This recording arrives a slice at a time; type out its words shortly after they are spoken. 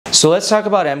So let's talk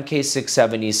about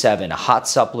MK677, a hot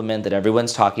supplement that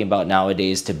everyone's talking about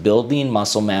nowadays to build lean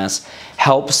muscle mass,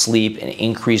 help sleep, and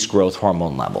increase growth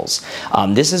hormone levels.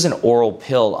 This is an oral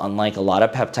pill, unlike a lot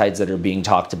of peptides that are being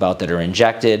talked about that are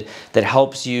injected, that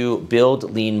helps you build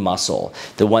lean muscle.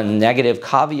 The one negative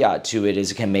caveat to it is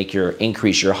it can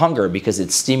increase your hunger because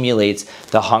it stimulates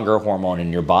the hunger hormone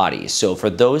in your body. So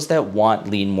for those that want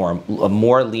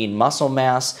more lean muscle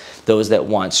mass, those that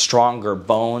want stronger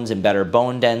bones and better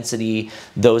bone density,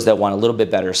 those that want a little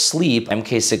bit better sleep,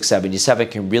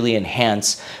 MK677 can really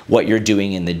enhance what you're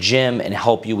doing in the gym and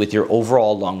help you with your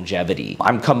overall longevity.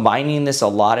 I'm combining this a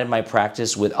lot in my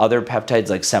practice with other peptides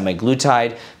like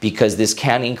semaglutide because this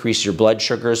can increase your blood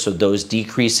sugar, so those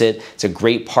decrease it. It's a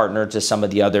great partner to some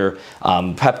of the other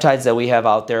peptides that we have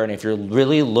out there. And if you're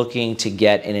really looking to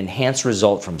get an enhanced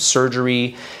result from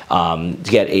surgery, to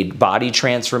get a body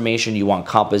transformation, you want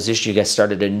composition, you get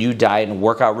started a new diet and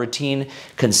workout routine,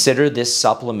 consider this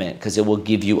supplement because it will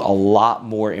give you a lot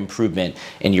more improvement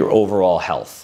in your overall health.